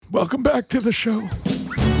Welcome back to the show.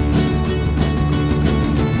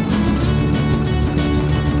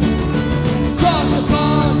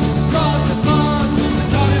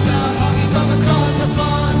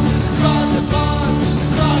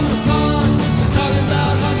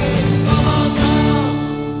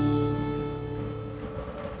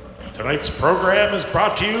 Tonight's program is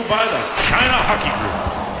brought to you by the China Hockey Group.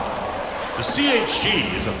 The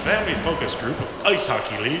CHG is a family-focused group of ice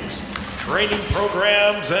hockey leagues, training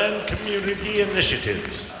programs, and community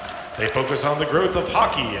initiatives. They focus on the growth of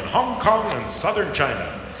hockey in Hong Kong and southern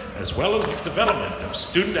China, as well as the development of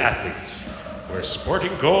student athletes, where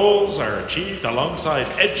sporting goals are achieved alongside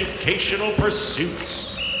educational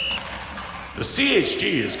pursuits. The CHG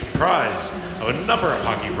is comprised of a number of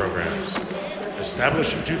hockey programs.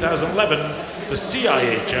 Established in 2011, the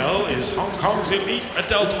CIHL is Hong Kong's elite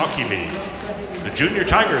adult hockey league. The Junior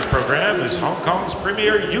Tigers program is Hong Kong's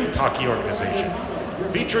premier youth hockey organization,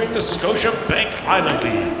 featuring the Scotia Bank Island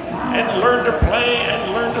League and Learn to Play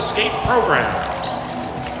and Learn to Skate programs.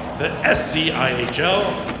 The SCIHL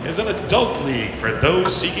is an adult league for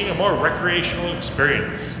those seeking a more recreational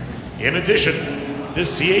experience. In addition, the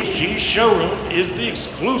CHG showroom is the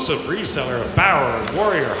exclusive reseller of Bauer and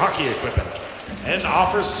Warrior hockey equipment and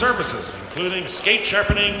offers services including skate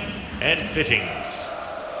sharpening and fittings.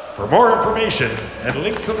 For more information and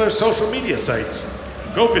links to their social media sites,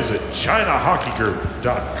 go visit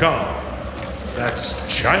ChinaHockeyGroup.com. That's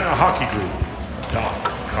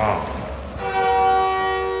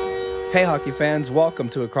ChinaHockeyGroup.com. Hey hockey fans, welcome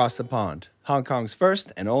to Across the Pond, Hong Kong's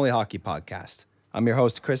first and only hockey podcast. I'm your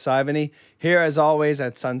host, Chris Ivany, here as always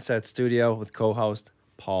at Sunset Studio with co-host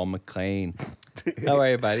Paul McLean. How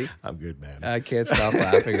are you, buddy? I'm good, man. I can't stop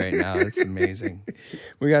laughing right now. It's amazing.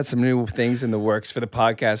 We got some new things in the works for the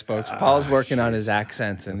podcast, folks. Paul's working on his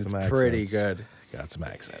accents, and it's pretty good. Got some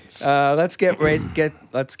accents. Let's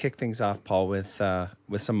let's kick things off, Paul, with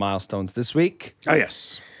some milestones this week. Oh,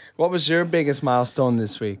 yes. What was your biggest milestone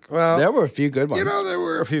this week? Well, there were a few good ones. You know, there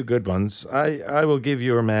were a few good ones. I will give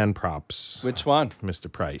your man props. Which one? Mr.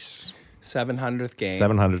 Price. 700th game.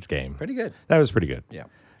 700th game. Pretty good. That was pretty good. Yeah.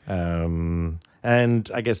 And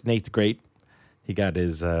I guess Nate the Great, he got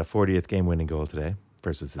his 40th game-winning goal today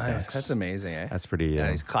versus the Ducks. That's amazing, eh? That's pretty... Yeah,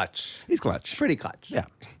 he's clutch. He's clutch. Pretty clutch. Yeah.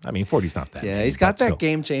 I mean, 40's not that. Yeah, he's got that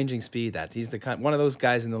game-changing speed. That he's one of those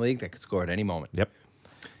guys in the league that could score at any moment. Yep.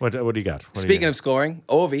 What do you got? Speaking of scoring,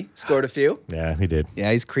 Ovi scored a few. Yeah, he did.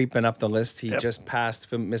 Yeah, he's creeping up the list. He just passed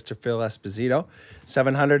Mr. Phil Esposito.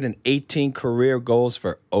 718 career goals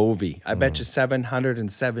for Ovi. I bet you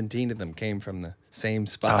 717 of them came from the same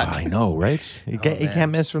spot. I know, right? You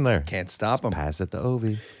can't miss from there. Can't stop him. Pass it to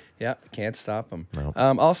Ovi. Yeah, can't stop him. No.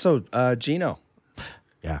 Also, Gino.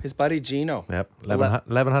 Yeah. His buddy Gino. Yep.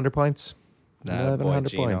 1,100 points. Nah, 1,100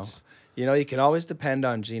 Gino. points. You know, you can always depend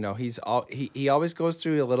on Gino. He always goes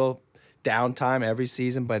through a little downtime every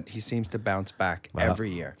season, but he seems to bounce back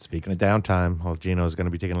every year. Speaking of downtime, well, Gino's going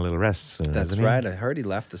to be taking a little rest soon. That's isn't right. He? I heard he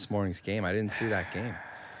left this morning's game. I didn't see that game.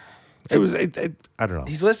 It was. I don't know.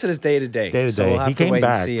 He's listed as day-to-day. Day-to-day. So we'll have He to came wait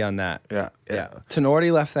back. and see on that. Yeah.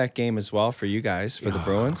 Tenorti left that game as well for you guys, for the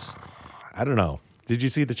Bruins. I don't know. Did you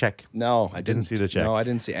see the check? No, I didn't see the check. No, I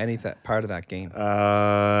didn't see any part of that game. What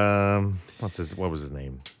was his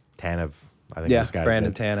name? Tanev. I think this guy.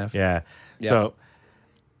 Brandon Tanev. Yeah. Yep. So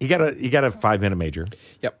he got a 5-minute major.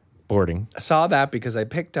 Yep. Boarding. I saw that because I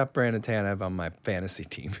picked up Brandon Tanev on my fantasy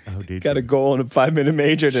team. Oh, did Got you? a goal in a 5-minute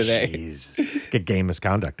major today. Jeez. Get game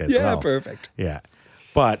misconduct as well. Yeah, perfect. Yeah.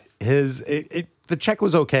 But the check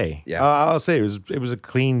was okay. Yeah. I'll say it was a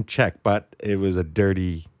clean check, but it was a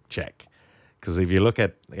dirty check. Because if you look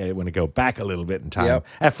at when it go back a little bit in time,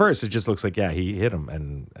 at first it just looks like, he hit him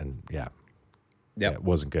and it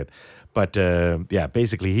wasn't good. But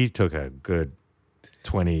basically he took a good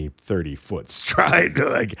 20, 30 foot stride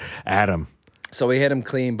at him. So he hit him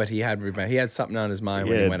clean, but he had something on his mind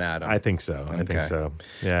when he went at him. I think so. I think Okay. so.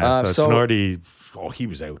 Yeah. So Tenorti, he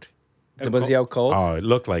was out. Was he out cold? Oh, it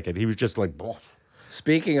looked like it. He was just like, "Boh."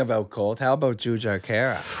 Speaking of out cold, how about Jujhar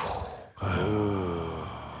Khaira?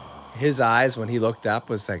 His eyes when he looked up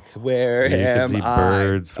was like, where You am could see I?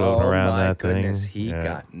 birds floating around that thing. Oh my goodness, he Yeah.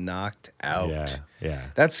 got knocked out. Yeah.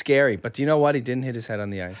 That's scary. But do you know what? He didn't hit his head on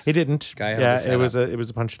the ice. He didn't. Guy held his head it was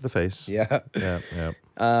a punch to the face. Yeah. Yeah.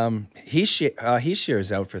 He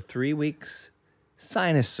shears out for 3 weeks.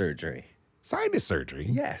 Sinus surgery. Sinus surgery.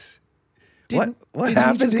 Yes. Didn't What he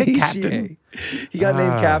happened just to get Hischier? captain? He got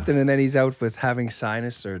named captain, and then he's out with having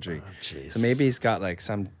sinus surgery. jeez. So maybe he's got like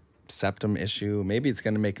some septum issue. Maybe it's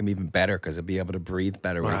going to make him even better because he'll be able to breathe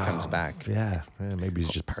better when he comes back. Yeah. Maybe he's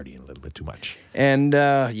just partying a little bit too much. And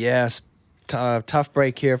yes, tough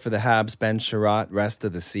break here for the Habs. Ben Sherratt, rest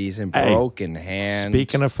of the season, Hey, broken hand.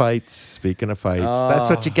 Speaking of fights, that's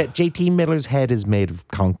what you get. JT Miller's head is made of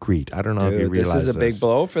concrete. I don't know if you Dude, realize this is a big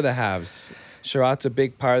blow for the Habs. Sherratt's a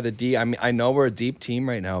big part of the D. I mean, I know we're a deep team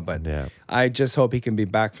right now, but Yeah. I just hope he can be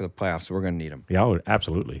back for the playoffs. We're going to need him. Yeah, oh,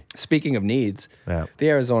 absolutely. Speaking of needs, Yeah. the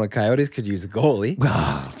Arizona Coyotes could use a goalie.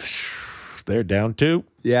 They're down 2.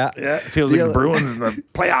 Yeah. Yeah, it feels like the Bruins in the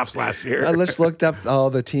playoffs last year. I just looked up all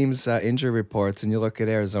the team's injury reports, and you look at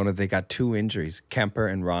Arizona, they got 2 injuries. Kemper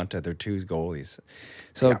and Ronta, they're 2 goalies.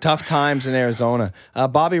 So tough times in Arizona.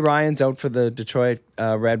 Bobby Ryan's out for the Detroit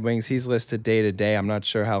Red Wings. He's listed day to day. I'm not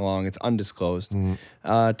sure how long. It's undisclosed.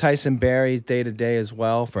 Tyson Barry's day to day as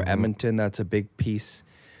well for Edmonton. That's a big piece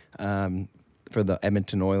for the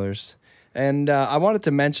Edmonton Oilers. And I wanted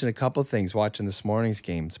to mention a couple things watching this morning's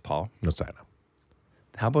games, Paul. What's that?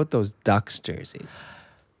 How about those Ducks jerseys?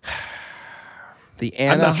 The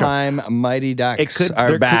I'm not sure. Anaheim Mighty Ducks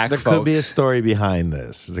are back, There folks. could be a story behind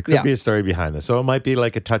this. There could Yeah. be a story behind this. So it might be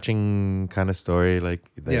like a touching kind of story, like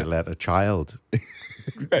they let a child.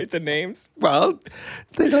 Write the names? Well,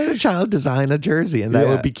 they let a child design a jersey, and that Yeah.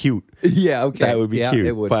 would be cute. Yeah, okay. That would be cute.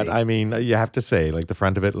 It would but be. I mean, you have to say, like the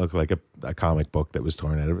front of it looked like a comic book that was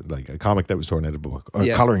torn out of, like a comic that was torn out of a book, or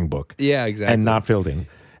Yeah. a coloring book. Yeah, exactly. And not filled in.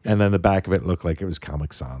 And then the back of it looked like it was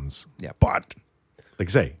Comic Sans. Yeah. But, like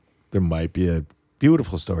I say, there might be a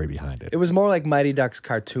beautiful story behind it. It was more like Mighty Ducks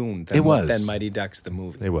cartoon than, It was. than Mighty Ducks the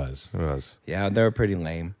movie. It was. Yeah, they were pretty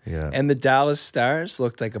lame. Yeah. And the Dallas Stars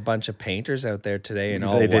looked like a bunch of painters out there today in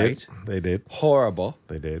all They white. did. They did. Horrible.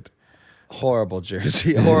 They did. Horrible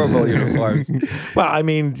jersey. Horrible uniforms. Well, I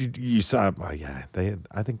mean, you saw. Oh, yeah,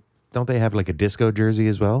 I think don't they have like a disco jersey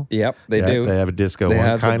as well? Yep, they Yeah, do. They have a disco They one,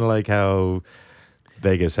 have the- kind of like how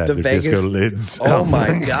Vegas had The their Vegas disco lids. Oh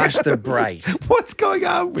my gosh, they're bright. What's going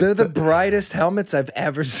on? With They're the brightest helmets I've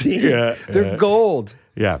ever seen. Yeah, They're yeah. gold.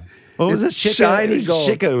 Yeah. What was It's this? shiny gold.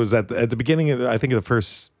 Shika was at the beginning of I think of the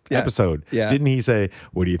first Yeah. episode. Yeah. Didn't he say,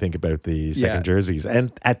 "What do you think about the second Yeah. jerseys?"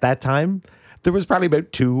 And at that time, there was probably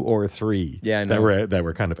about 2 or 3 Yeah, I that know.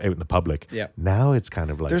 were kind of out in the public. Yeah. Now it's kind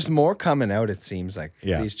of like There's more coming out. It seems like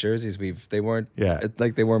Yeah. these jerseys they weren't. Yeah.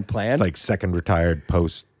 like they weren't planned. it's like second retired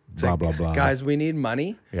post blah blah blah. Guys, we need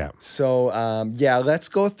money. Yeah. So let's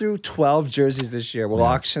go through 12 jerseys this year. We'll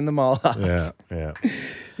auction them all up. Yeah, yeah,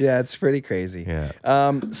 Yeah, it's pretty crazy. yeah.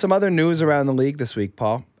 Some other news around the league this week,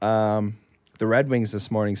 Paul. The Red Wings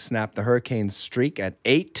this morning snapped the Hurricanes' streak at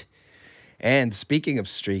 8. And speaking of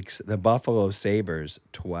streaks, the Buffalo Sabres,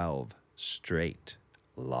 12 straight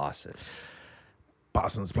losses.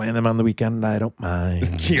 Boston's playing them on the weekend. I don't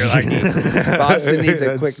mind. You're like, Boston needs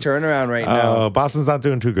a quick turnaround right now. Boston's not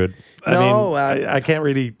doing too good. I No, mean, I can't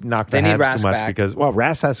really knock the they need Habs Rask too much back. because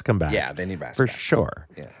Rask has to come back. Yeah, they need Rask for back. sure.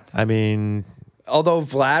 Yeah. I mean, Although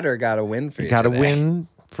Vladar got a win for you got to today. win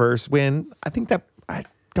first win. I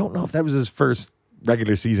don't know if that was his first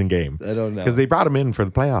regular season game. I don't know. because they brought him in for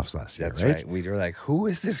the playoffs last year. That's right. right. We were like, who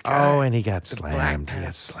is this guy? Oh, and he got Black slammed. He Panther.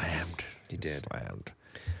 got slammed. He did. slammed.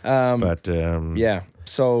 But But yeah.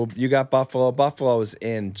 So you got Buffalo. Buffalo's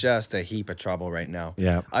in just a heap of trouble right now.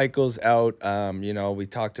 Yeah. Eichel's out. We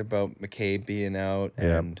talked about McCabe being out,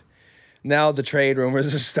 Yeah. and now the trade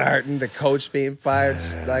rumors are starting. The coach being fired,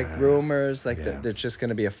 like rumors, like Yeah. there's just going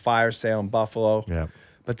to be a fire sale in Buffalo. Yeah.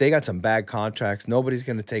 But they got some bad contracts. Nobody's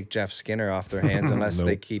going to take Jeff Skinner off their hands unless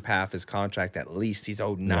they Nope. keep half his contract. At least he's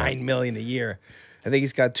owed $9 million a year. I think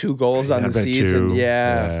he's got 2 goals on Yeah, the about season. 2.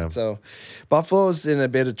 Yeah. Yeah. So Buffalo's in a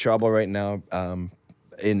bit of trouble right now,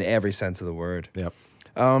 in every sense of the word. Yep.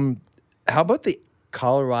 How about the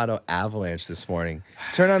Colorado Avalanche this morning?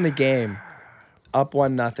 Turn on the game, up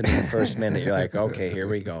 1-0 in the first minute. You're like, okay, here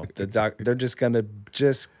we go. They're just gonna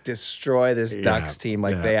destroy this Ducks team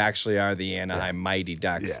like yeah. they actually are the Anaheim Mighty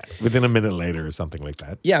Ducks. Yeah. Within a minute later or something like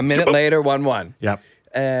that. Yeah, a minute later, 1-1. Yep.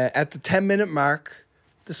 At the 10-minute mark,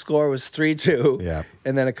 the score was 3-2. Yeah.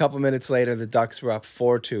 And then a couple minutes later, the Ducks were up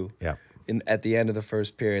 4-2. Yeah. At the end of the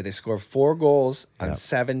first period, they scored 4 goals on Yeah.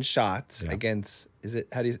 7 shots Yeah. against. Is it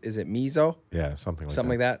Mizo? Yeah. Something like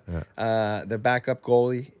Something that. like that. Their backup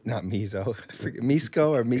goalie, not Mizo,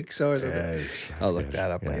 Misko or Mikso or something. Yeah, I'll look that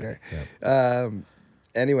up yeah, later. yeah.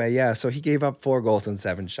 Anyway, yeah. So he gave up 4 goals and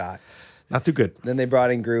 7 shots. Not too good. Then they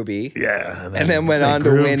brought in Gruby. Yeah. And then went on to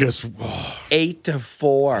Groove win Just,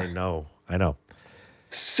 8-4. I know.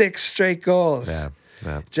 6 straight goals. Yeah.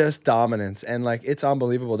 Yeah. Just dominance. And like it's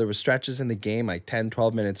unbelievable. There were stretches in the game, like 10,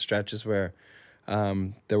 12-minute stretches where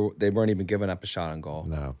they weren't even giving up a shot on goal.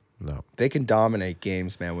 No. They can dominate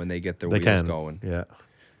games, man, when they get their They wheels can. going. Yeah.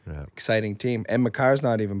 Yeah. Exciting team. And McCarr's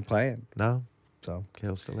not even playing. No. So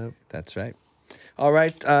Kale's still out. that's right. All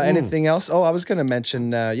right. Anything else? Oh, I was going to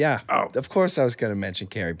mention, of course I was going to mention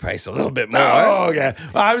Carey Price a little bit more. Oh, yeah.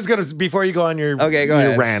 Well, I was going to, before you go on your, go your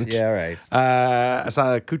ahead. rant. Yeah, right. I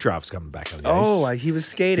saw Kucherov's coming back on the ice. Oh, he was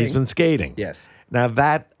skating. He's been skating. Yes. Now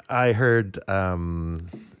that I heard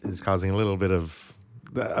is causing a little bit of,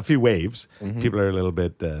 a few waves. Mm-hmm. People are a little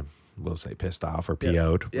bit, we'll say pissed off or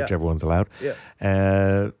PO'd, Yeah. whichever one's allowed. Yeah.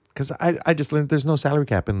 Because I just learned there's no salary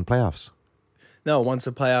cap in the playoffs. No, once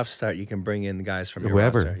the playoffs start, you can bring in the guys from your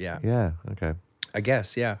Whoever. roster. Yeah. Yeah. Okay. I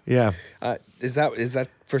guess, yeah. Yeah. Is that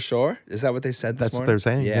for sure? Is that what they said this That's what morning? they're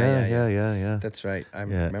saying. Yeah. Yeah. That's right. I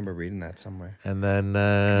Yeah. remember reading that somewhere. And then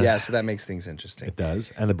Yeah, so that makes things interesting. it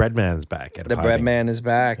does. And the bread man's back. The bread man is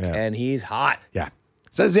back, Yeah. and he's hot. Yeah.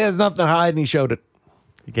 Says he has nothing to hide, and he showed it.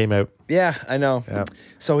 He came out. Yeah, I know. Yeah.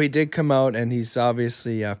 So he did come out, and he's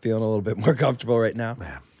obviously feeling a little bit more comfortable right now.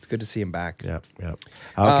 Yeah. It's good to see him back. Yep.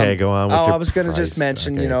 Okay, go on with your I was going to just Price.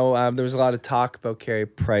 mention, Okay. there was a lot of talk about Carey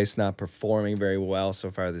Price not performing very well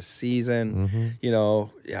so far this season.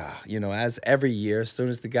 Mm-hmm. As every year, as soon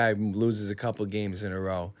as the guy loses a couple games in a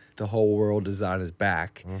row, the whole world is on his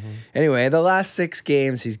back. Mm-hmm. Anyway, the last 6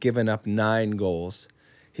 games, he's given up 9 goals.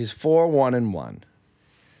 He's 4-1-1.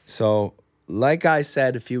 So, like I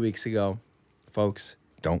said a few weeks ago, folks,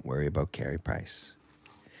 don't worry about Carey Price.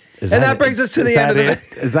 Is And that brings us to the end of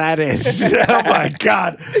the- Is that it? Oh my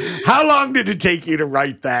God! How long did it take you to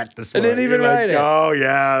write that this morning? didn't even You're like, write it. Oh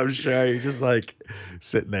yeah, I'm sure. You're just like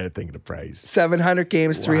sitting there thinking of Price. 700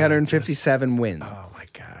 games, 357 wins. Oh my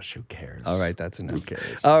gosh, who cares? All right, that's enough. Who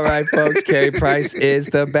cares? All right, folks, Carey Price is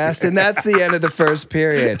the best. And that's the end of the first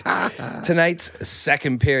period. Tonight's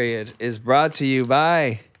second period is brought to you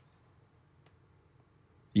by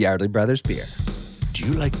Yardley Brothers Beer. Do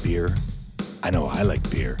you like beer? I know I like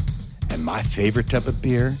beer. And my favorite type of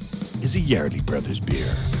beer is a Yardley Brothers beer.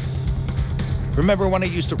 Remember when I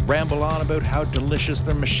used to ramble on about how delicious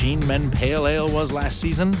their Machine Men Pale Ale was last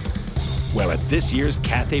season? Well, at this year's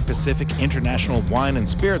Cathay Pacific International Wine and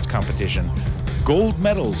Spirits Competition, gold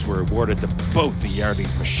medals were awarded to both the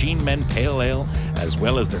Yardley's Machine Men Pale Ale as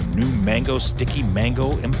well as their new Mango Sticky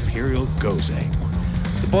Mango Imperial Gose.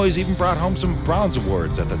 The boys even brought home some bronze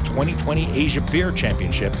awards at the 2020 Asia Beer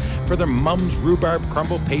Championship for their Mum's Rhubarb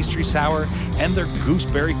Crumble Pastry Sour and their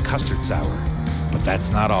Gooseberry Custard Sour. But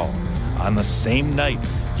that's not all. On the same night,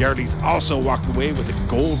 Yardley's also walked away with a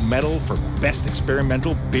gold medal for Best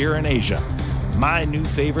Experimental Beer in Asia. My new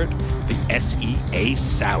favorite, the SEA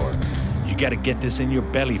Sour. You gotta get this in your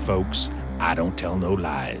belly, folks. I don't tell no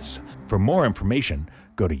lies. For more information,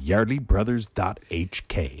 go to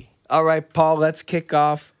yardleybrothers.hk. All right, Paul, let's kick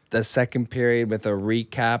off the second period with a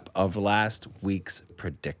recap of last week's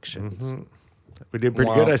predictions. We did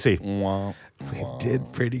pretty good, I see. Wah, We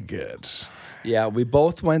did pretty good. Yeah, we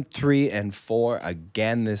both went 3-4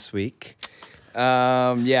 again this week.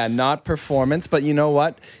 Not performance, but you know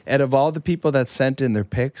what? Out of all the people that sent in their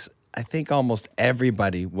picks, I think almost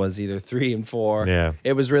everybody was either 3-4. Yeah.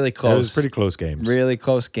 It was really close. It was pretty close games. Really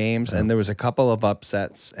close games, and there was a couple of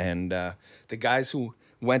upsets. And the guys who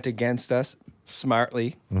went against us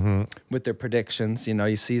smartly with their predictions,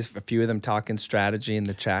 you see a few of them talking strategy in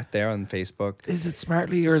the chat there on Facebook. Is it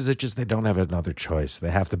smartly or is it just they don't have another choice?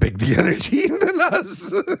 They have to pick the other team than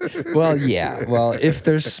us. Well, yeah. Well, if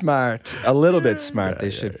they're smart, a little bit smart,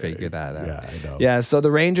 they should figure that out. Yeah, I know. Yeah, so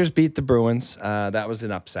the Rangers beat the Bruins. That was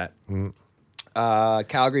an upset.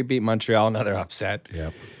 Calgary beat Montreal, another upset.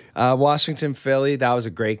 Yep. Washington, Philly, that was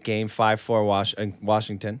a great game, 5-4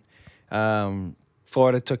 Washington.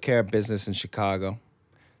 Florida took care of business in Chicago.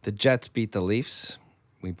 The Jets beat the Leafs.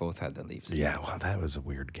 We both had the Leafs. Yeah, well, that was a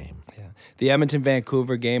weird game. Yeah. The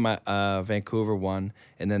Edmonton-Vancouver game, Vancouver won,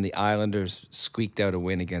 and then the Islanders squeaked out a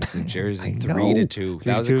win against New Jersey, 3-2.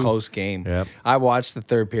 That was a 3-2. close game. Yep. I watched the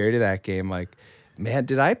third period of that game. Like, man,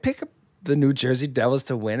 did I pick up the New Jersey Devils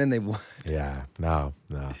to win, and they won? Yeah, no.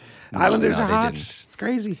 Islanders no, are they hot. didn't. It's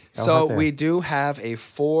crazy. how So hot they are. we do have a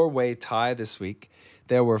 4-way tie this week.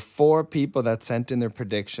 There were 4 people that sent in their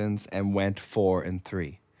predictions and went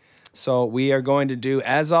 4-3. So we are going to do,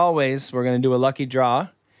 as always, we're going to do a lucky draw.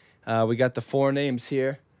 We got the 4 names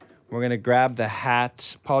here. We're going to grab the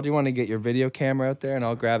hat. Paul, do you want to get your video camera out there and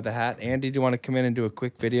I'll grab the hat? Andy, do you want to come in and do a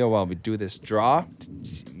quick video while we do this draw?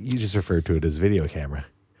 You just referred to it as video camera.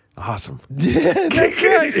 Awesome. That's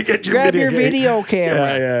right. You get Grab your video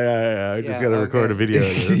camera. Yeah. I just Yeah, got to record okay. a video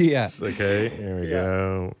of this. Yeah. Okay, here we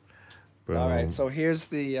go. Boom. All right, so here's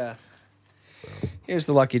the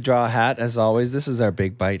lucky draw hat. As always, this is our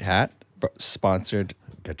Big Bite hat, sponsored,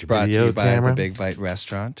 Got your brought to video you by camera. the Big Bite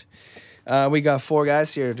restaurant. We got 4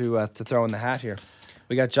 guys here to throw in the hat here.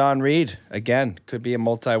 We got John Reed again. Could be a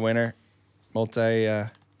multi-winner,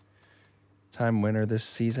 time winner this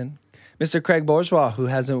season. Mr. Craig Bourgeois, who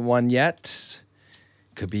hasn't won yet.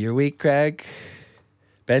 Could be your week, Craig.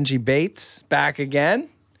 Benji Bates, back again.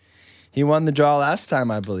 He won the draw last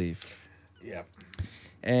time, I believe. Yep.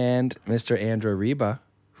 And Mr. Andrew Reba,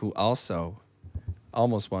 who also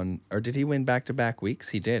almost won, or did he win back-to-back weeks?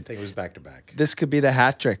 He did. I think it was back-to-back. This could be the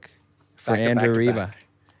hat trick for Andrew Reba. Back-to-back.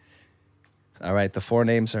 All right, the 4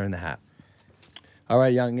 names are in the hat. All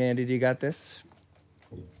right, young Andy, do you got this?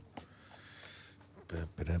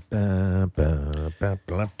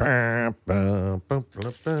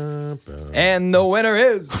 And the winner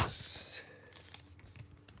is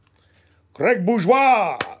Craig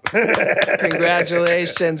Bourgeois.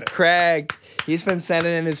 Congratulations, Craig. He's been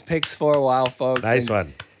sending in his picks for a while, folks. Nice and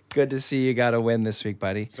one. Good to see you got a win this week,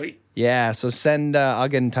 buddy. Sweet. Yeah, so send. I'll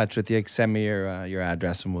get in touch with you. Send me your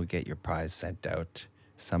address, and we'll get your prize sent out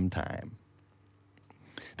sometime.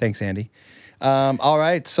 Thanks, Andy. All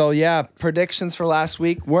right, so yeah, predictions for last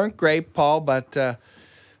week weren't great, Paul, but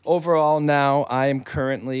overall now I am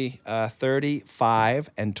currently 35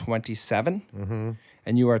 and 27,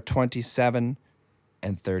 and you are 27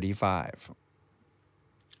 and 35.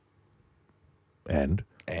 And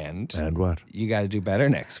what? You got to do better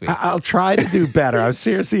next week. I'll try to do better.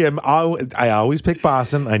 I always pick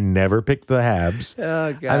Boston. I never pick the Habs.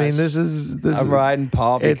 Oh, gosh. I mean, this is. I'm riding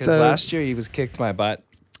Paul it's because last year he was kicked my butt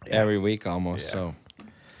every week almost. Yeah. So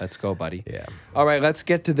let's go, buddy. Yeah. All right, let's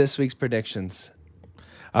get to this week's predictions.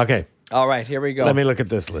 Okay. All right, here we go. Let me look at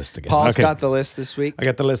this list again. Paul's Okay. got the list this week. I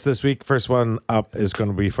got the list this week. First one up is going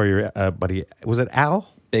to be for your buddy. Was it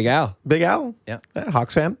Al? Big Al. Big Al? Yeah.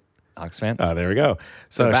 Hawks fan? Hawks fan. Oh, there we go.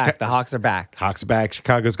 So They're back. The Hawks are back. Hawks are back.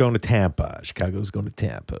 Chicago's going to Tampa.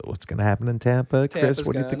 What's going to happen in Tampa, Chris? Tampa's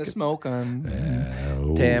What do you gonna think? smoke on.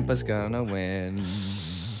 Oh. Tampa's gonna win.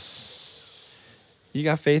 You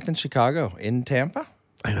got faith in Chicago in Tampa?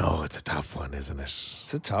 I know it's a tough one, isn't it?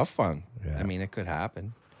 It's a tough one. Yeah. I mean, it could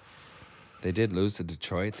happen. They did lose to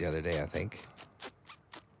Detroit the other day, I think.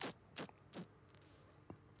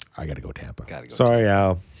 I got to go Tampa. Gotta go Sorry,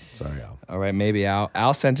 Al. All right, maybe Al.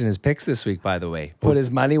 Al sent in his picks this week, by the way. Put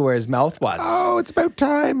his money where his mouth was. Oh, it's about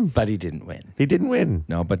time. But he didn't win. He didn't win.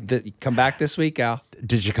 No, but come back this week, Al.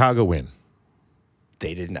 Did Chicago win?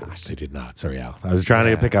 They did not. They did not. Sorry, Al. I was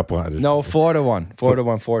trying to pick up one. No, 4-1. 4-1,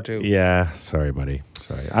 4-2. Yeah, sorry, buddy.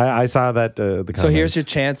 Sorry. I saw that. The So here's comments. your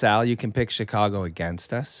chance, Al. You can pick Chicago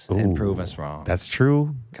against us and prove us wrong. That's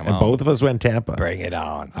true. Come and on. both of us went Tampa. Bring it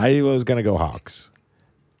on. I was going to go Hawks.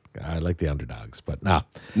 I like the underdogs, but nah.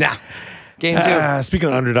 Nah. Game 2. Speaking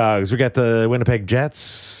of underdogs, we got the Winnipeg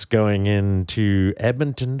Jets going into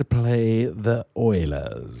Edmonton to play the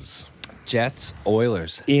Oilers. Jets,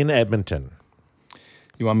 Oilers. In Edmonton.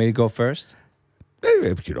 You want me to go first?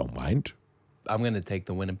 If you don't mind. I'm going to take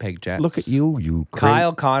the Winnipeg Jets. Look at you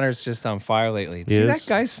Kyle Connor's just on fire lately. He See is. that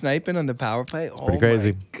guy sniping on the power play? It's pretty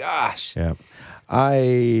crazy. My gosh. Yeah.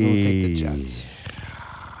 We'll take the Jets.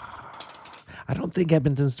 I don't think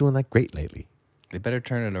Edmonton's doing that great lately. They better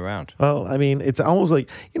turn it around. Well, I mean, it's almost like,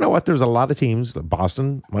 you know what? There's a lot of teams,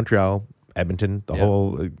 Boston, Montreal, Edmonton, the Yep.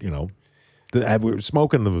 whole, we were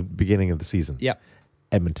smoking the beginning of the season. Yep.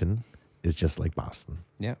 Edmonton is just like Boston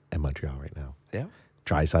Yep. and Montreal right now. Yep.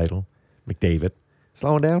 Draisaitl, McDavid,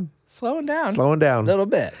 slowing down. Slowing down. Slowing down. A little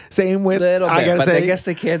bit. Same with, Little bit. I gotta But say, I guess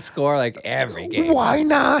they can't score like every game. why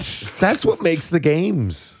not? That's what makes the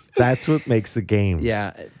games. That's what makes the games.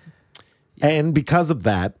 Yeah. And because of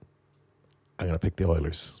that, I'm going to pick the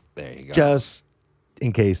Oilers. There you go. Just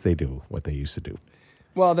in case they do what they used to do.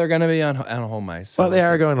 Well, they're going to be on home ice. So Well, they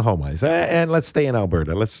are going home ice. And let's stay in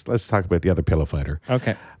Alberta. Let's talk about the other pillow fighter.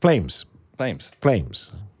 Okay. Flames.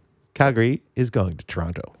 Flames. Calgary is going to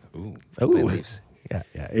Toronto. Ooh. Ooh. Leafs.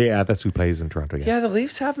 Yeah, that's who plays in Toronto. Yeah, the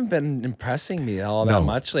Leafs haven't been impressing me all that No.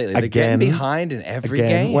 much lately. They're getting behind in every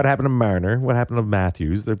game. What happened to Marner? What happened to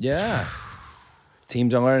Matthews? Yeah.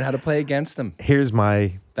 Teams are learning how to play against them. Here's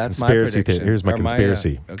my That's my conspiracy prediction. Here's my Or my,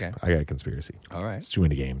 conspiracy. okay. I got a conspiracy. All right. It's too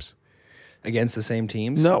many games. Against the same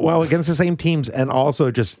teams? No, well, against the same teams and also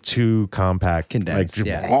just too compact. Condensed, Like,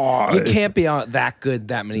 yeah. You it's- can't be on that good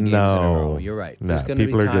that many games in a row. You're right. There's No, going to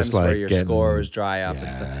be people are times just, where like, your getting- scores dry up and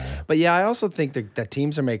Yeah. stuff. But yeah, I also think that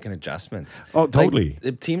teams are making adjustments. Oh, totally. Like,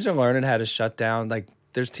 the teams are learning how to shut down. Like,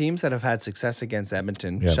 there's teams that have had success against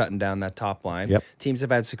Edmonton, Yep. shutting down that top line. Yep. Teams have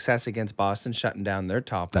had success against Boston, shutting down their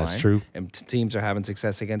top line. That's true. And teams are having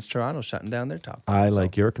success against Toronto, shutting down their top line. I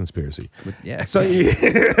like your conspiracy. Yeah. So,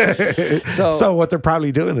 So, so what they're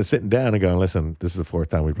probably doing is sitting down and going, listen, this is the fourth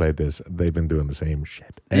time we played this. They've been doing the same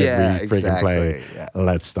shit every Yeah, freaking exactly. play. Yeah.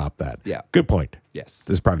 Let's stop that. Yeah. Good point. yes.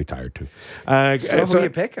 They're probably tired too. So who are you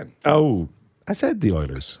picking? Oh, I said the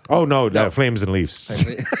Oilers. Oh, no. Flames and Leafs.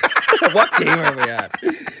 What game are we at?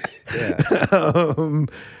 Yeah.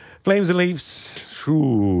 Flames and Leafs.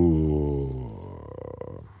 Ooh.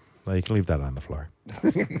 No, you can leave that on the floor.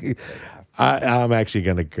 I'm actually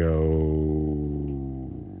going to go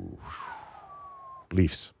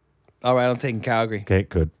Leafs. All right, I'm taking Calgary. Okay,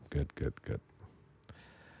 good.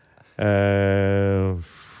 Do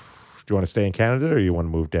you want to stay in Canada or you want to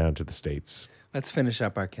move down to the States? Let's finish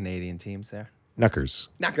up our Canadian teams there. Knuckers.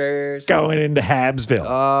 Knuckers. Going into Habsville.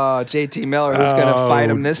 Oh, JT Miller, who's going to fight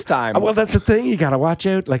him this time? Well, that's the thing. You got to watch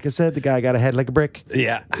out. Like I said, the guy got a head like a brick.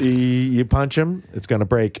 Yeah. You punch him, it's going to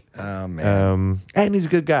break. Oh, man. And he's a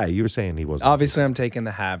good guy. You were saying he wasn't. Obviously, I'm taking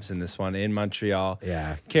the Habs in this one in Montreal.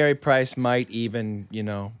 Yeah. Carey Price might even,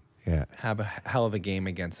 have a hell of a game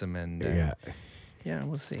against him. And yeah,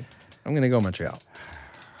 we'll see. I'm going to go Montreal.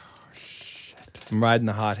 I'm riding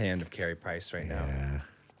the hot hand of Carey Price right now. Yeah.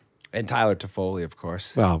 And Tyler Toffoli, of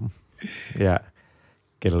course. Well, yeah.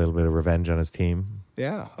 Get a little bit of revenge on his team.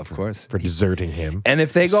 Yeah, of course. For deserting him. And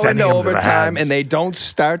if they go Sending into him to the overtime Habs. and they don't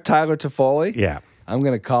start Tyler Toffoli, Yeah. I'm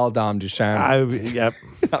going to call Dom Ducharme. Yep.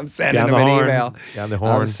 I'm sending Down him the an horn. email. Down the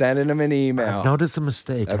horn. I'm sending him an email. I've noticed a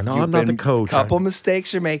mistake. I know You've I'm not the been- coach. Couple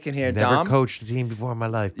mistakes you're making here, I've never Dom. coached a team before in my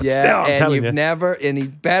life. But Yeah, still, I'm and telling you've you. never, and he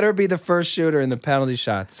better be the first shooter in the penalty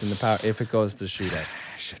shots in the power if it goes to shootout.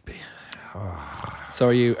 Should be. So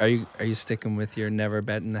are you sticking with your never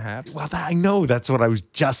betting the Habs? Well, I know. That's what I was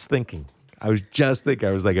just thinking. I was like,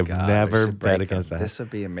 I've God, we never should bet break against them. that. This would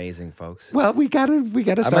be amazing, folks. Well, we gotta I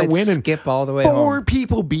start might winning. skip all the way Four home.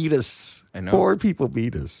 people beat us. I know. 4 people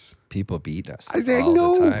beat us. People beat us I all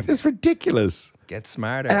know. the time. It's ridiculous. Get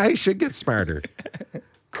smarter. And I should get smarter.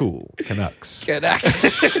 Cool. Canucks.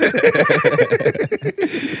 Canucks.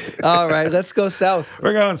 All right, let's go south.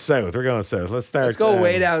 We're going south. Let's start. Let's go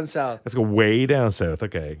way down south. Let's go way down south.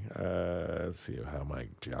 Okay. Let's see how my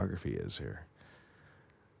geography is here.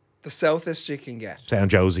 The southest you can get. San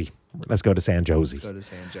Jose. Let's go to San Jose. Let's go to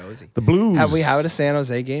San Jose. The Blues. Have we had a San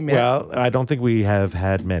Jose game yet? Well, I don't think we have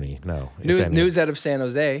had many. No. if any. News out of San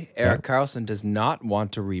Jose. Eric Carlson does not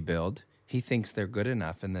want to rebuild. He thinks they're good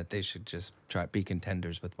enough and that they should just try be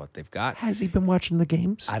contenders with what they've got. Has he been watching the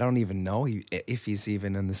games? I don't even know if he's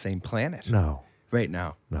even on the same planet No. right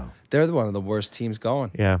now. No. They're one of the worst teams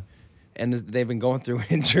going. Yeah. And they've been going through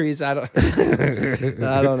injuries. I don't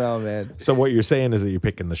know, man. So what you're saying is that you're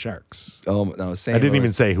picking the Sharks. Oh no, St. I didn't even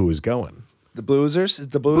Louis. say who was going. The Bloozers. Is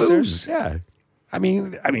the Bloozers? Yeah. I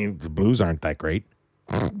mean, the Blues aren't that great.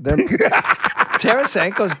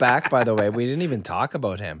 Tarasenko's back, by the way. We didn't even talk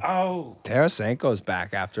about him. Oh. Tarasenko's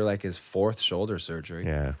back after like his 4th shoulder surgery.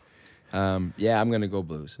 Yeah. Yeah, I'm gonna go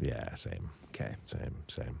Blues. Yeah. Same. Okay.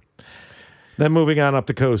 Same. Then moving on up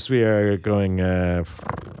the coast, we are going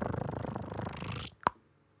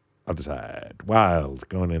other side. Wild,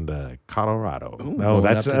 going into Colorado. No, going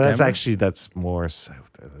that's up to Denver? that's more south.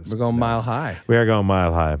 We're going Mile High. We are going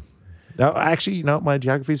Mile High. No, actually, no, my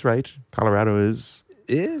geography's right. Colorado is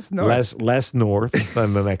less north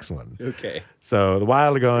than the next one. Okay. So the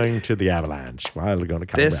Wild are going to the Avalanche. Wild are going to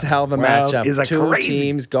Colorado. This hell of a Wild matchup. is a Two crazy.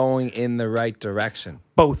 teams going in the right direction.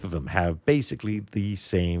 Both of them have basically the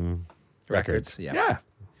same records. Yeah.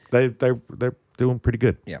 They're doing pretty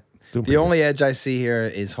good. Yeah. Doing The pretty only edge I see here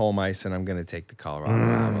is home ice, and I'm going to take the Colorado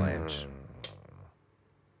Avalanche.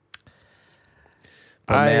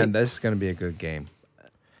 But man, this is going to be a good game.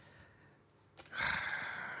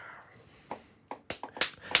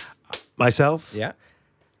 Myself, Yeah.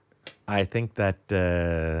 I think that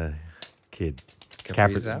kid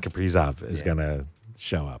Kaprizov? Kaprizov is gonna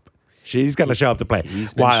show up. She's gonna show up to play.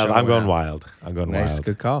 He's been Wild. I'm showing going up. wild. I'm going Nice. wild.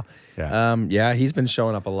 Good call. Yeah. Yeah, he's been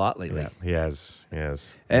showing up a lot lately. Yeah, he has.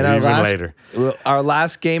 And Even our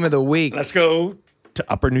last game of the week. Let's go to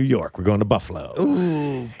Upper New York. We're going to Buffalo.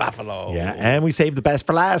 Ooh, Buffalo. Yeah, and we saved the best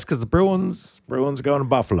for last because the Bruins are going to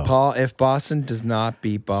Buffalo. Paul, if Boston does not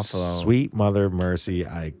beat Buffalo, Sweet mother mercy.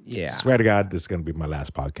 I swear to God, this is going to be my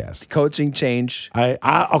last podcast. coaching change. Okay.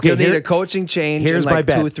 You'll need a coaching change here's in my like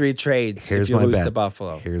bet. 2 or 3 trades Here's if you my lose bet. to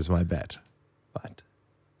Buffalo. Here's my bet. What?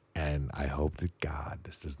 And I hope to God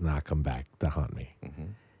this does not come back to haunt me. Mm-hmm.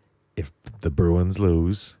 If the Bruins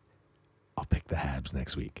lose, I'll pick the Habs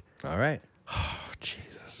next week. All right. Oh,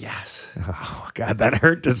 Jesus. Yes. Oh, God, that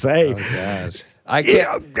hurt to say. Oh, gosh. I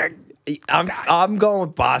can't. I'm going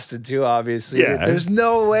with Boston too, obviously. Yeah. There's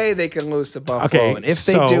no way they can lose to Buffalo. Okay, And if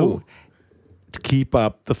so, they do. to keep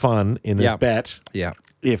up the fun in this Yeah. bet, Yeah.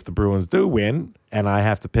 if the Bruins do win and I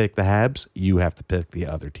have to pick the Habs, you have to pick the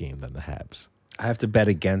other team than the Habs. I have to bet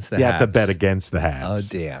against the Habs. You have to bet against the Oh, Habs.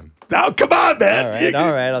 damn. Oh, come on, man.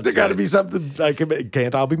 All right. There got to be something like it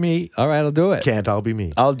can't all be me. All right, I'll do it. Can't all be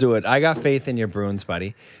me. I'll do it. I got faith in your Bruins,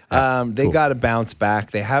 buddy. They got to bounce back.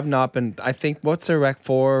 They have not been. I think what's their rec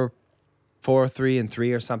 4-3-3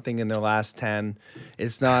 or something in their last 10.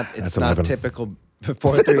 It's not. It's That's not 11. typical.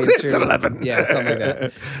 4-3-2. It's 11. Yeah, something like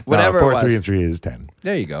that. Whatever. No, it was. 4-3-3 is 10.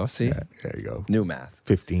 There you go. See, There you go. new math.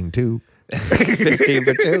 15-2. 15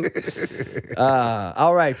 for 2.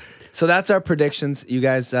 All right. So that's our predictions. You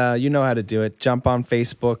guys, you know how to do it. Jump on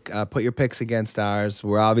Facebook. Put your picks against ours.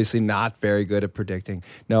 We're obviously not very good at predicting.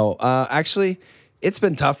 No, actually, it's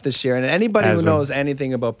been tough this year. And anybody who knows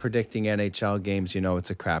anything about predicting NHL games, you know it's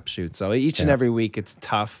a crapshoot. So each and every week, it's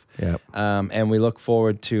tough. Yep. And we look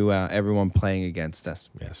forward to everyone playing against us.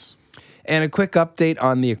 Yes. And a quick update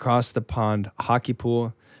on the Across the Pond hockey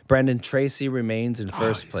pool. Brendan Tracy remains in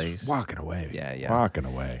first place. Walking away. Yeah. Walking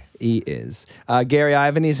away. He is. Gary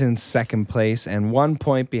Ivany's in second place, and 1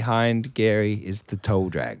 point behind Gary is the Toe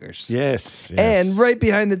Draggers. Yes. And right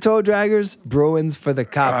behind the Toe Draggers, Bruins for the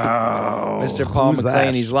Cup. Mr. Paul who's McLean,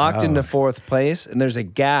 that? he's locked into fourth place, and there's a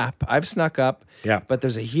gap. I've snuck up, Yeah. but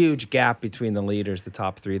there's a huge gap between the leaders, the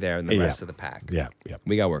top three there, and the rest of the pack. Yeah.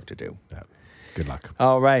 We got work to do. Good luck.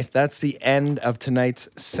 All right, that's the end of tonight's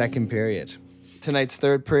second period. Tonight's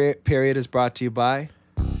third period is brought to you by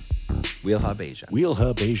Wheel Hub Asia. Wheel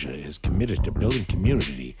Hub Asia is committed to building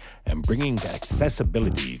community and bringing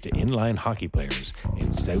accessibility to inline hockey players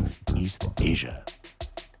in Southeast Asia.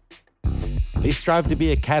 They strive to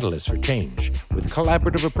be a catalyst for change with a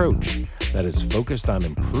collaborative approach that is focused on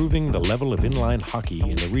improving the level of inline hockey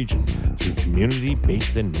in the region through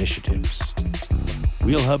community-based initiatives.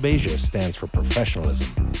 Wheel Hub Asia stands for professionalism,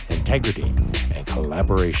 integrity, and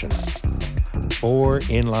collaboration. For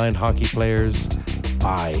inline hockey players,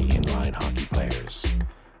 by inline hockey players.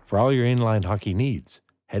 For all your inline hockey needs,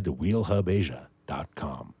 head to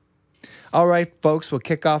wheelhubasia.com. All right, folks, we'll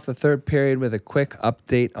kick off the third period with a quick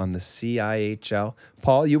update on the CIHL.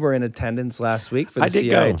 Paul, you were in attendance last week for the I did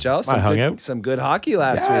go. CIHL. I hung out. Some good hockey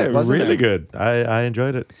last Yeah, week, wasn't really there? good. I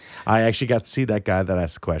enjoyed it. I actually got to see that guy that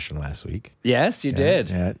asked the question last week. Yes, you did.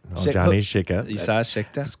 Yeah. Johnny Shika. You saw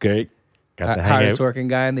Shikta? It's great. Got to hang Hardest out. working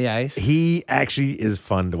guy on the ice. He actually is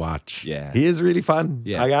fun to watch. Yeah. He is really fun.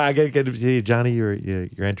 Yeah. I got to get to you, Johnny. You're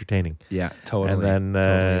entertaining. Yeah, totally. And then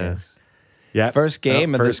Totally is. yeah, First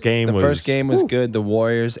game. First game the was first game was good. The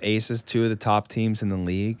Warriors, Aces, two of the top teams in the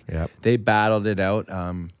league. Yep. They battled it out.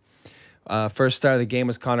 First start of the game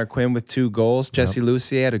was Connor Quinn with 2 goals. Jesse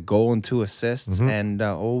Lucier had a goal and 2 assists. Mm-hmm.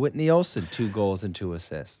 And Whitney Olsen, 2 goals and 2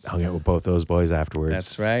 assists. Hung out with both those boys afterwards.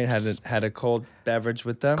 That's right. Had a cold beverage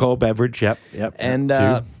with them. Cold beverage. Yep. And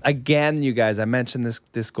Few. again, you guys, I mention this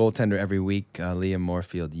goaltender every week, Liam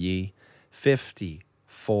Moorfield Yee,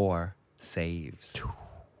 54 saves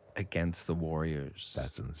against the Warriors.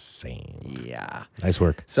 That's insane. Yeah. Nice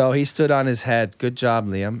work. So he stood on his head. Good job,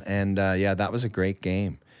 Liam. And yeah, that was a great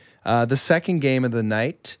game. The second game of the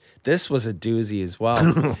night, this was a doozy as well.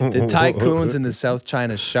 The Tycoons and the South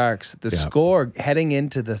China Sharks. The score heading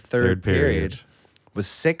into the third period was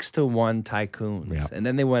 6-1 Tycoons. Yeah. And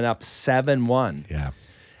then they went up 7-1. Yeah.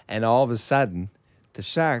 And all of a sudden, the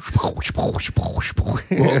Sharks woke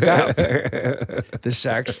up. The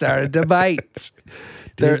Sharks started to bite.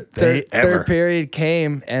 Did they ever? Third period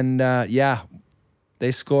came, and yeah,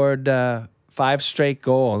 they scored 5 straight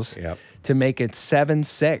goals Yep. to make it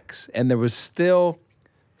 7-6. And there was still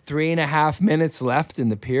 3.5 minutes left in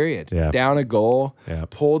the period. Yep. Down a goal, Yep.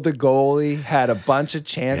 pulled the goalie, had a bunch of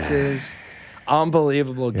chances.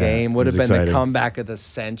 Unbelievable game. it Would have was been the exciting. comeback of the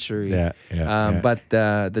century. Yeah. But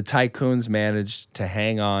the Tycoons managed to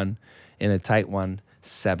hang on in a tight one,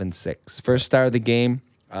 7-6. First star of the game,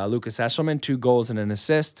 Lucas Eshelman, 2 goals and an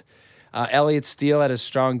assist. Elliot Steele had a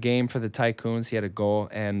strong game for the Tycoons. He had a goal.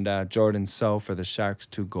 And Jordan So for the Sharks,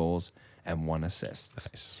 2 goals and 1 assist.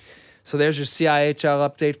 Nice. So there's your CIHL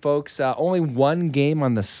update, folks. Only 1 game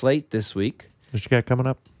on the slate this week. What you got coming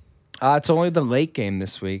up? It's only the late game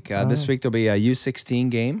this week. This week there'll be a U16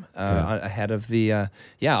 game ahead of the.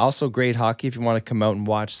 Also great hockey if you want to come out and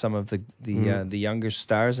watch some of the younger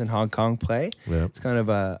stars in Hong Kong play. Yeah. It's kind of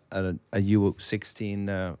a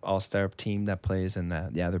U16 all-star team that plays, and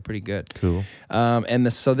they're pretty good. Cool.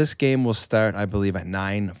 So this game will start, I believe, at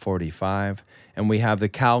 9:45, and we have the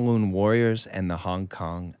Kowloon Warriors and the Hong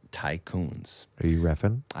Kong Tycoons. Are you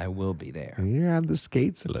reffing? I will be there. You're on the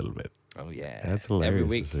skates a little bit. Oh yeah, That's hilarious. every to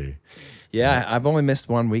week. see. Yeah, I've only missed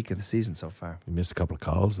 1 week of the season so far. You missed a couple of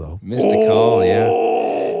calls though. Missed a call,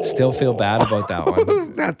 yeah. Still feel bad about that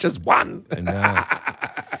one. Not just one. I know.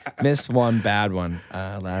 Missed one bad one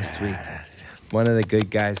last week. One of the good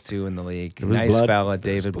guys, too, in the league. was Nice blood. fella,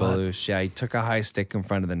 There was David blood. Belush. Yeah, he took a high stick in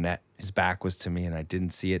front of the net. His back was to me, and I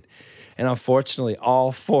didn't see it. And unfortunately,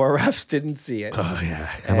 all 4 refs didn't see it. Oh, yeah.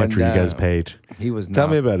 How much were you And, guys paid? He was Tell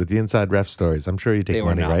not. me about it. The inside ref stories. I'm sure you take They were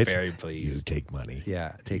money, not right? very You pleased. take money.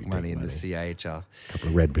 Yeah, take You money in money. the CIHL. A couple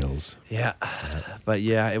of red bills. Yeah, but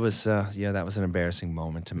yeah, it was. That was an embarrassing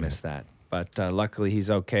moment to miss that. But luckily, he's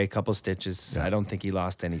okay. Couple stitches. I don't think he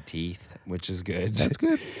lost any teeth, which is good. That's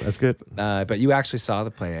good. That's good. But you actually saw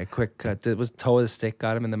the play. A quick was toe of the stick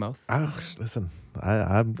got him in the mouth. Oh, listen,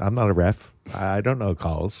 I'm not a ref. I don't know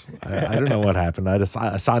calls. I don't know what happened. I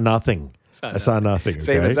saw nothing. I saw nothing.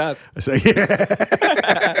 Same okay? as us. So,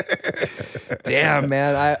 yeah. Damn,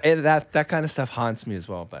 man, that kind of stuff haunts me as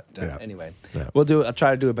well. But anyway, Yeah. I'll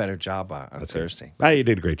try to do a better job on Thursday. You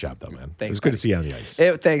did a great job, though, man. Thanks, It was good buddy. to see you on the ice.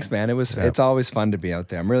 Thanks, man. It's always fun to be out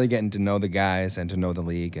there. I'm really getting to know the guys and to know the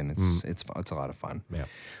league, and it's a lot of fun. Yeah.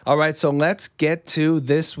 All right, so let's get to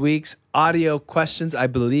this week's audio questions. I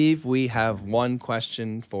believe we have one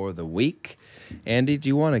question for the week. Andy, do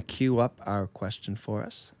you want to queue up our question for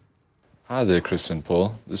us? Hi there, Chris and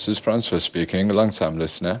Paul. This is Francois speaking, a long-time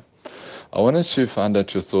listener. I wanted to find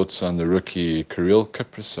out your thoughts on the rookie Kirill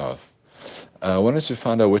Kaprizov. I wanted to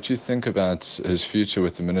find out what you think about his future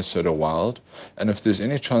with the Minnesota Wild, and if there's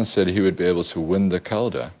any chance that he would be able to win the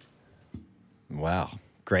Calder. Wow,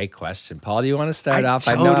 great question. Paul, do you want to start off?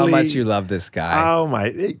 I know how totally- much you love this guy. Oh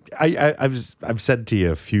my! I've said to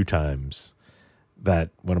you a few times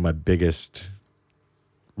that one of my biggest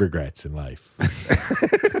regrets in life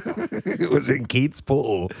it was in Keats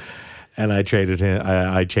pool, and I traded him.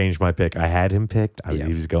 I changed my pick. I had him picked.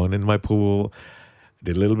 He was going into my pool.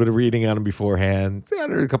 Did a little bit of reading on him beforehand. I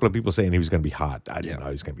heard a couple of people saying he was going to be hot. I didn't know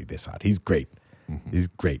he was going to be this hot. He's great. He's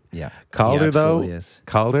great. Yeah. Calder He though. absolutely is.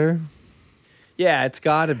 Calder. Yeah, it's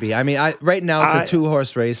got to be. I mean, right now it's a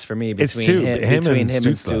 2-horse race for me It's between him and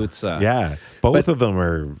Stützle. Stützle. Yeah, both of them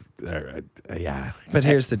are yeah. But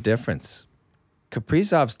here's the difference.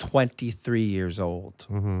 Kaprizov's 23 years old.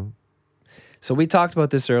 Mm-hmm. So we talked about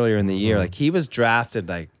this earlier in the year. Like he was drafted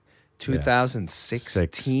like 2016.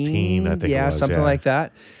 16, I think it was, something yeah. like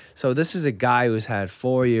that. So this is a guy who's had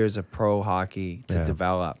 4 years of pro hockey to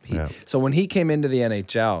develop. So when he came into the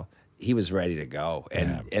NHL, he was ready to go.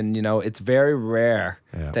 And you know, it's very rare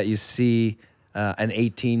that you see an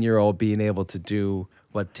 18-year-old being able to do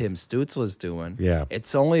what Tim Stützle is doing. Yeah.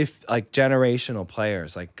 It's only like generational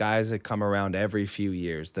players, like guys that come around every few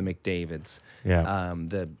years, the McDavids,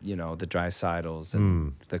 the Dreisaitl's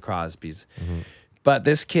and the Crosbys. But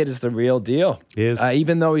this kid is the real deal. He is.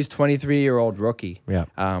 Even though he's 23-year-old rookie. Yeah.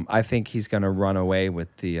 I think he's going to run away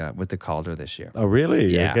with the Calder this year. Oh, really?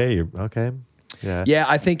 Yeah. Okay. Okay. Yeah. Yeah,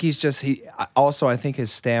 I think he's just I think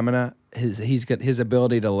his stamina, his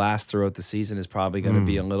ability to last throughout the season is probably going to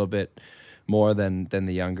be a little bit more than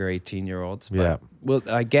the younger 18-year-olds. But Yeah. well,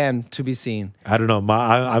 again, to be seen. I don't know.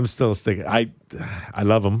 I'm still sticking. I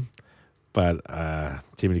love him, but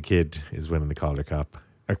Timothy Kidd is winning the Calder Cup.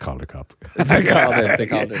 Or Calder Cup. The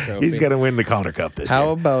Calder trophy. He's going to win the Calder Cup this How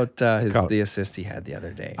year. about the assist he had the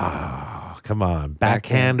other day? Oh, come on.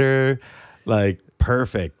 Backhander, like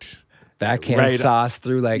perfect. Backhand right- sauce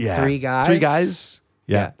through like three guys. 3 guys?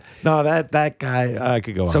 Yeah. Yeah. No, that guy, I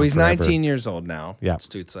could go on. So he's forever. 19 years old now. Yeah.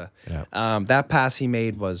 Stützle. Yeah. That pass he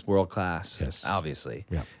made was world class. Yes. Obviously.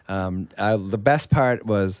 Yeah. The best part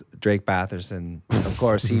was Drake Batherson. Of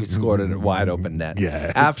course, he scored a wide open net.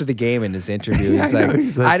 Yeah. After the game in his interview, Yeah, he's I know. like,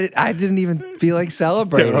 He's like- I didn't even feel like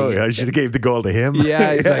celebrating. Oh, I should have gave the goal to him.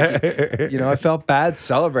 Yeah, he's like, I felt bad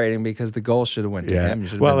celebrating because the goal should have went to Yeah. him. You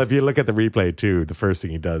should have Well, been- if you look at the replay too, the first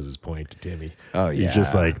thing he does is point to Timmy. Oh, yeah. He's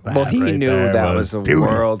just like, Well, that he right knew there that was a beauty.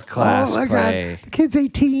 world-class Oh my play. God. The kid's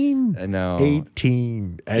 18. I know.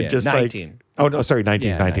 18. And Yeah, just 19. like, oh no, sorry, 19,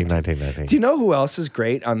 Yeah, 19. Do you know who else is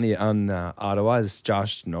great on Ottawa? Is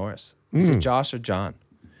Josh Norris. Is it Josh or John?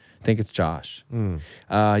 I think it's Josh.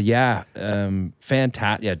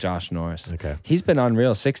 Fantastic. Yeah, Josh Norris. Okay. He's been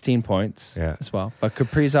unreal. 16 points as well. But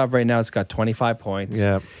Kaprizov right now has got 25 points.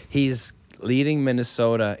 Yeah. He's leading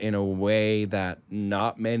Minnesota in a way that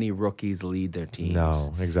not many rookies lead their teams.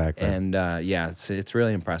 No, exactly. And it's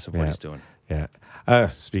really impressive what he's doing. Yeah.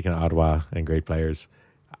 Speaking of Ottawa and great players,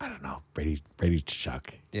 I don't know, Brady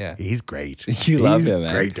Tkachuk. Yeah. He's great. You love he's him,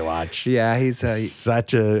 man. great to watch. Yeah, he's He's a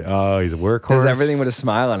workhorse. does everything with a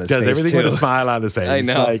smile on his face. Does everything with too. a smile on his face. I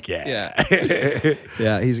know. Like, yeah.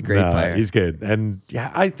 Yeah, he's a great No, player. He's good. And yeah,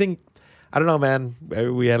 I don't know, man.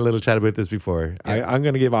 We had a little chat about this before. Yeah. I'm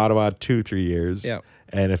going to give Ottawa 2-3 years. Yeah.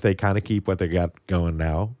 And if they kind of keep what they got going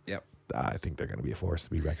now, Yep. I think they're going to be a force to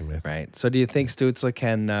be reckoned with. Right. So do you think Stützle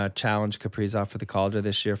can challenge Kaprizov for the Calder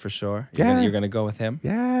this year for sure? Yeah. You're going to go with him?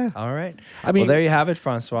 Yeah. Yeah. All right. I mean- well, there you have it,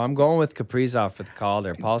 Francois. I'm going with Kaprizov for the call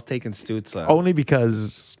there. Paul's taking Stützle. Only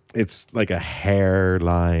because it's like a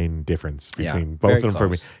hairline difference Yeah, between both very of them for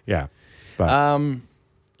me. close. Yeah. But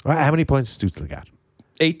well, how many points does Stützle got?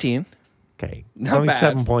 18. Okay. He's Not only bad.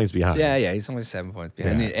 7 points behind. Yeah. He's only 7 points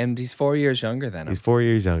behind. Yeah. And he's 4 years younger than him. He's 4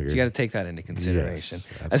 years younger. So you got to take that into consideration.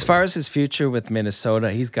 Yes, As far as his future with Minnesota,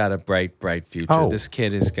 he's got a bright future. Oh. This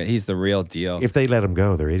kid he's the real deal. If they let him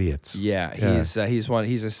go, they're idiots. Yeah, he's one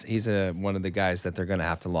of the guys that they're going to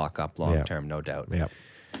have to lock up long term, no doubt. Yeah.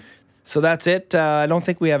 So that's it. I don't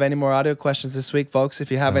think we have any more audio questions this week, folks. If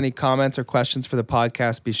you have any comments or questions for the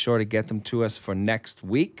podcast, be sure to get them to us for next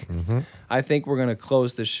week. I think we're going to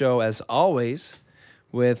close the show, as always,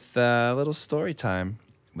 with a little story time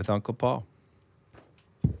with Uncle Paul.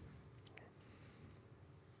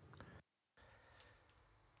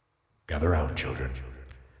 Gather round, children.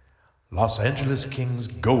 Los Angeles Kings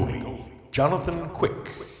goalie Jonathan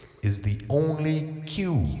Quick is the only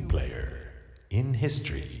Q player in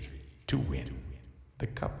history to win the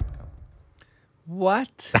cup.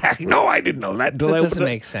 What? No, I didn't know that until That I doesn't opened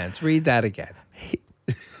it. make sense. Read that again.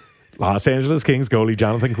 Los Angeles Kings goalie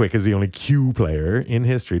Jonathan Quick is the only Q player in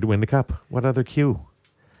history to win the cup. What other Q?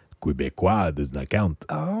 Quebecois does not count.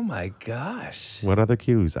 Oh my gosh. What other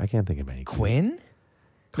Qs? I can't think of any. Quinn?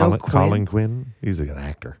 Colin, No, Quinn. Colin Quinn? He's an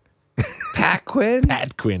actor. Pat Quinn?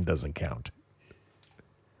 Pat Quinn doesn't count.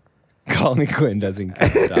 Colin Quinn doesn't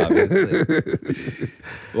count, obviously.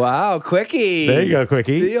 Wow, Quickie. There you go,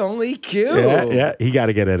 Quickie. The only Q. Yeah. He got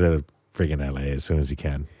to get out of friggin' LA as soon as he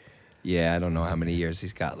can. Yeah, I don't know how many years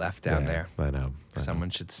he's got left down there. I know. Someone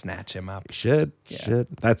should snatch him up. Should.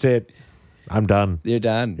 That's it. I'm done. You're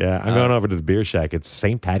done. Yeah, I'm going over to the beer shack. It's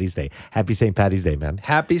St. Patty's Day. Happy St. Patty's Day, man.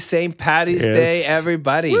 Happy St. Patty's Yes. Day,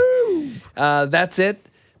 everybody. That's it.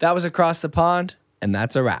 That was Across the Pond, and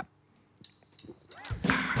that's a wrap.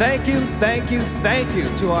 Thank you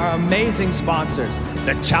to our amazing sponsors,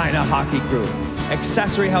 the China Hockey Group,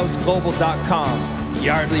 AccessoryHouseGlobal.com,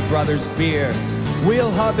 Yardley Brothers Beer, Wheel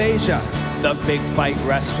Hub Asia, The Big Bite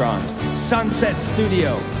Restaurant, Sunset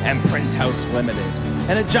Studio, and Print House Limited.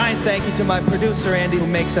 And a giant thank you to my producer, Andy, who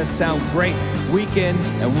makes us sound great week in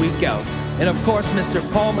and week out. And of course, Mr.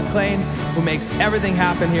 Paul McLean, who makes everything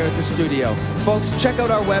happen here at the studio. Folks, check out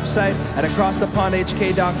our website at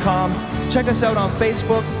acrossthepondhk.com. Check us out on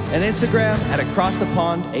Facebook and Instagram at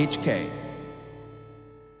AcrossThePondHK.